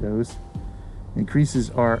torpedoes. increases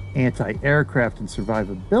our anti-aircraft and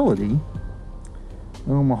survivability.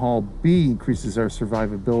 Omaha B increases our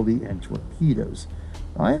survivability and torpedoes.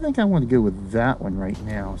 I think I want to go with that one right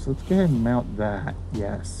now. So let's go ahead and mount that.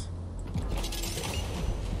 Yes.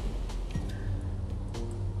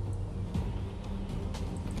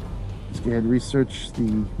 Let's go ahead and research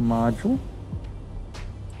the module.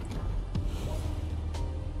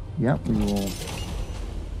 Yep, we will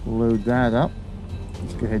load that up.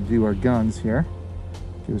 Let's go ahead and do our guns here.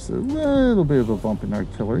 Give us a little bit of a bump in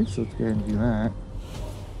artillery, so let's go ahead and do that.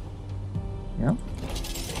 Yep.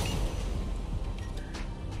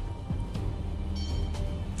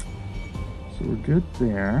 So we're good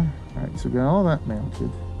there. Alright, so we got all that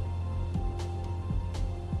mounted.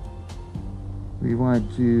 We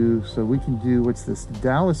want to do, so we can do, what's this? The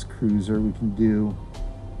Dallas cruiser, we can do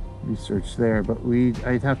research there, but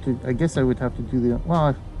I'd have to, I guess I would have to do the,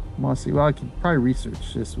 well, mostly, well, I could probably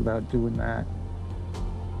research this without doing that.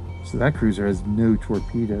 So that cruiser has no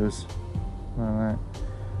torpedoes. All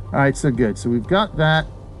right, so good. So we've got that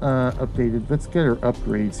updated. Let's get our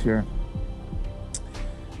upgrades here.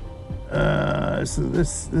 So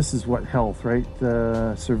this is what, health, right?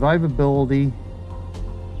 Survivability.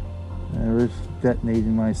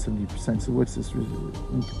 Detonating minus 70%. So what's this?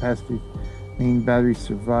 Incapacity. Main battery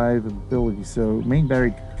survivability. So main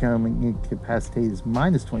battery becoming incapacitated is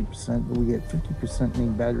minus 20%, but we get 50%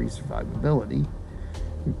 main battery survivability.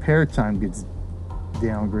 Repair time gets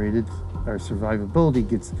downgraded. Our survivability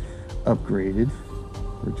gets upgraded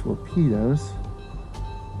for torpedoes.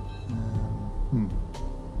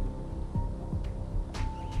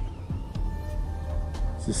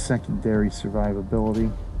 It's a secondary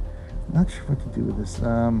survivability. Not sure what to do with this.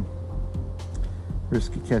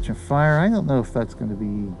 Risk of catching fire. I don't know if that's going to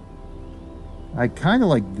be... I kind of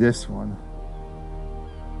like this one.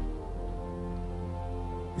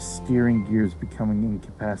 Steering gears becoming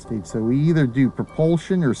incapacitated. So we either do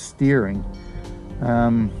propulsion or steering.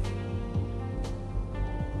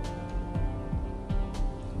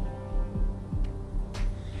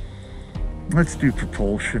 Let's do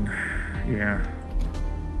propulsion. Yeah.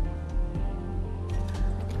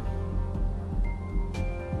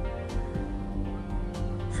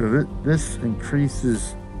 So this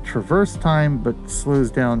increases traverse time but slows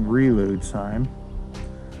down reload time.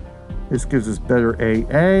 This gives us better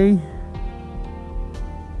AA.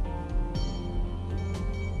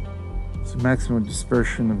 So maximum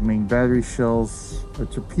dispersion of main battery shells. Our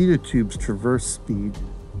torpedo tubes traverse speed.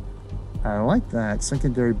 I like that.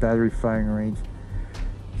 Secondary battery firing range.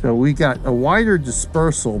 So we got a wider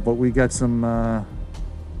dispersal, but we got some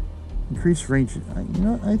increased range. You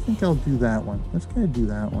know, I think I'll do that one. Let's go ahead and do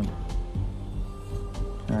that one.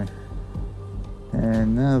 Okay.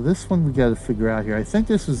 And now this one we got to figure out here. I think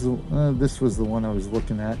this was the one I was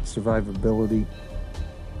looking at. Survivability.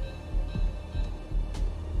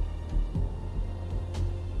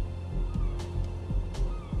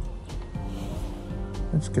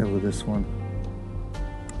 Let's go with this one.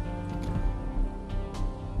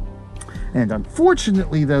 And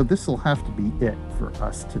unfortunately, though, this will have to be it for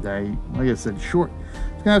us today. Like I said, short.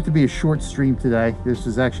 It's gonna have to be a short stream today. This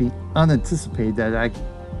was actually unanticipated that I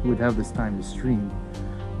would have this time to stream,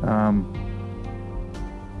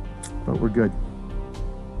 but we're good.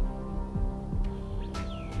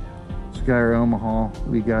 So we got our Omaha.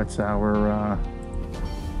 We got our.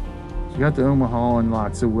 So we got the Omaha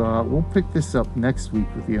unlocked. So we'll pick this up next week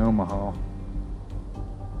with the Omaha.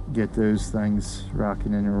 Get those things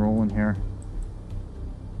rocking and rolling here.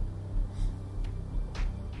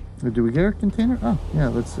 Do we get our container? Oh yeah,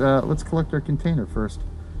 let's collect our container first.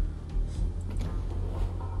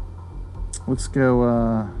 Let's go.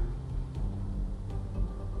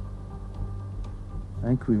 I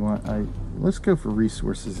think we want. Let's go for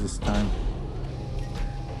resources this time.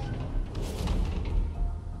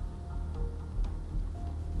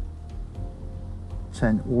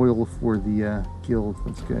 And oil for the guild.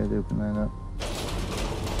 Let's go ahead and open that up.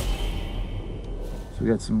 So we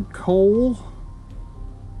got some coal.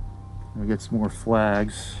 We got some more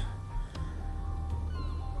flags.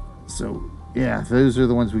 So yeah, those are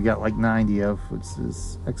the ones we got like 90 of. What's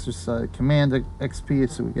this? Exercise command XP.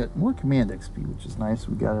 So we got more command XP, which is nice.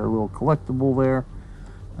 We got our little collectible there.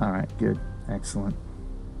 All right, good, excellent.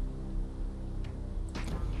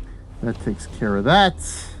 That takes care of that.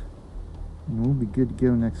 And we'll be good to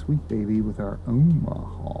go next week, baby, with our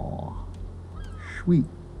Omaha. Sweet.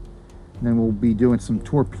 And then we'll be doing some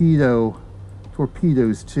torpedoes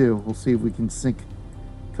too. We'll see if we can sink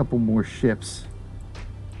a couple more ships.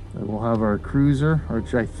 We'll have our cruiser,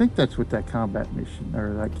 which I think that's what that combat mission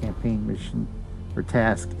or that campaign mission or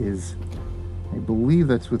task is. I believe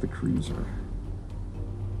that's with a cruiser.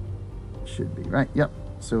 should be, right? Yep.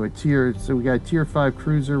 So we got a tier 5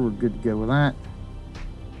 cruiser. We're good to go with that.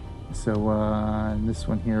 So, and this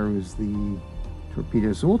one here was the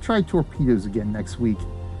torpedoes. So we'll try torpedoes again next week.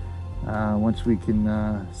 Once we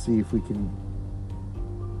can see if we can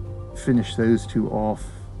finish those two off,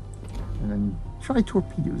 and then try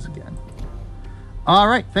torpedoes again. All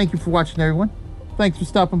right, thank you for watching, everyone. Thanks for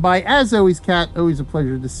stopping by. As always, Kat, always a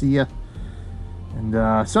pleasure to see you.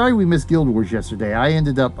 And sorry we missed Guild Wars yesterday. I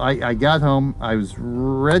ended up, I got home, I was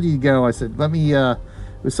ready to go. I said, let me, it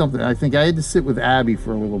was something, I think I had to sit with Abby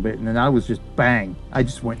for a little bit, and then I was just bang. I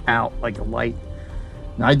just went out like a light.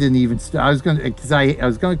 And I didn't even, I was going to, because I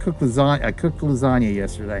was going to cook lasagna. I cooked lasagna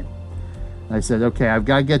yesterday. I said, okay, I've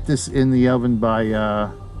got to get this in the oven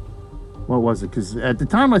by, what was it? Because at the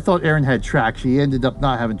time I thought Erin had track. She ended up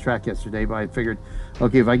not having track yesterday, but I figured,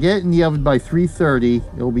 okay, if I get it in the oven by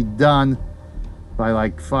 3:30, it'll be done by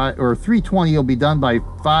like 5, or 3:20, it'll be done by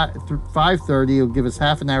 5:30. It'll give us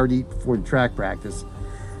half an hour to eat before the track practice.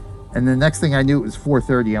 And the next thing I knew, it was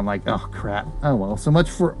 4:30. I'm like, oh, crap. Oh, well, so much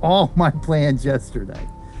for all my plans yesterday.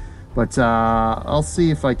 But I'll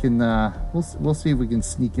see if I can, we'll see if we can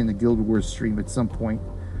sneak in a Guild Wars stream at some point.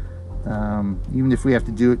 Even if we have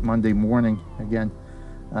to do it Monday morning again,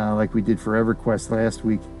 like we did for EverQuest last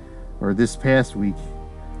week, or this past week.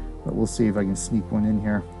 But we'll see if I can sneak one in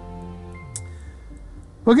here.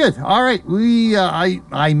 Well, good. All right.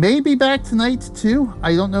 I may be back tonight too.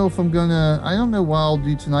 I don't know if I'm gonna, I don't know what I'll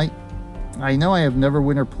do tonight. I know I have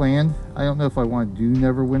Neverwinter planned. I don't know if I want to do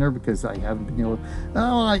Neverwinter because I haven't been able to,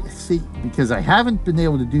 oh, I see, because I haven't been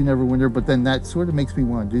able to do Neverwinter, but then that sort of makes me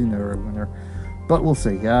want to do Neverwinter. But we'll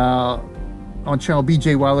see. On channel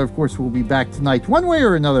BJ Weiler, of course, we'll be back tonight. One way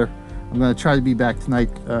or another, I'm going to try to be back tonight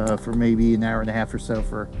for maybe an hour and a half or so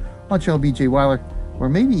for on channel BJ Weiler, or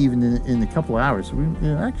maybe even in a couple of hours.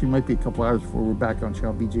 It actually might be a couple of hours before we're back on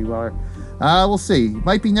channel BJ Weiler. We'll see.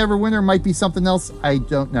 Might be Neverwinter, might be something else. I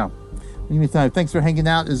don't know. In the meantime, thanks for hanging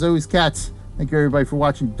out. As always, cats. Thank you everybody for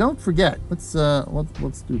watching. Don't forget. Let's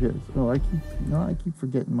do his. Oh, I keep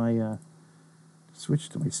forgetting my switch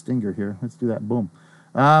to my stinger here. Let's do that. Boom.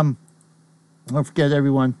 Don't forget,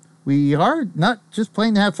 everyone. We are not just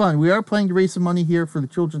playing to have fun. We are playing to raise some money here for the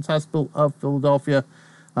Children's Hospital of Philadelphia.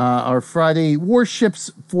 Our Friday Warships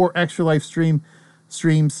for Extra Life streams.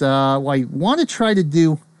 What I want to try to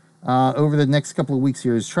do over the next couple of weeks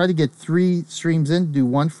here is try to get 3 streams in. Do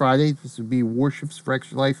one Friday. This would be Warships for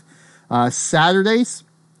Extra Life. Saturdays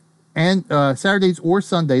or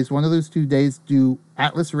Sundays, one of those 2 days, do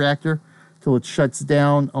Atlas Reactor till it shuts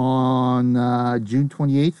down on June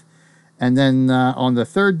 28th. And then on the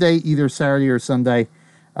 3rd day, either Saturday or Sunday,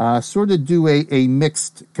 sort of do a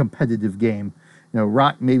mixed competitive game. You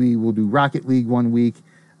know, maybe we'll do Rocket League one week.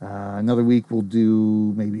 Another week we'll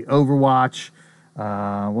do maybe Overwatch.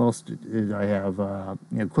 What else did I have?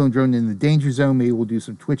 Clone Drone in the Danger Zone. Maybe we'll do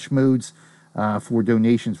some Twitch modes for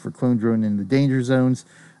donations for Clone Drone in the Danger Zones.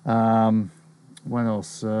 What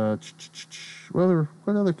else?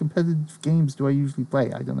 What other competitive games do I usually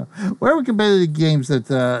play? I don't know. Whatever competitive games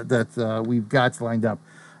that we've got lined up,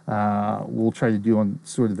 we'll try to do on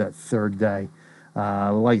sort of that 3rd day.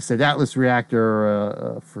 Like I said, Atlas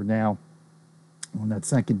Reactor for now on that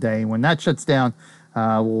 2nd day. When that shuts down,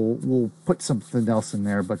 we'll put something else in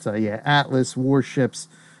there. But yeah, Atlas, Warships.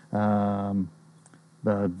 I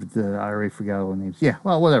already forgot all the names. Yeah,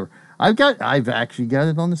 well, whatever. I've actually got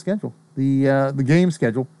it on the schedule. The game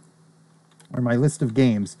schedule, or my list of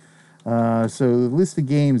games. So the list of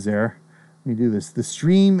games there. Let me do this. The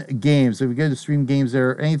stream games. So if we go to stream games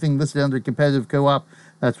there, anything listed under competitive co-op,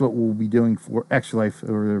 that's what we'll be doing for Extra Life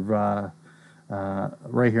or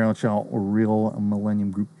right here on the channel, or Real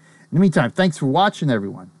Millennium Group. In the meantime, thanks for watching,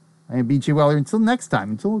 everyone. I am BJ Weller. Until next time,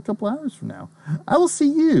 until a couple hours from now, I will see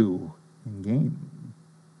you in game.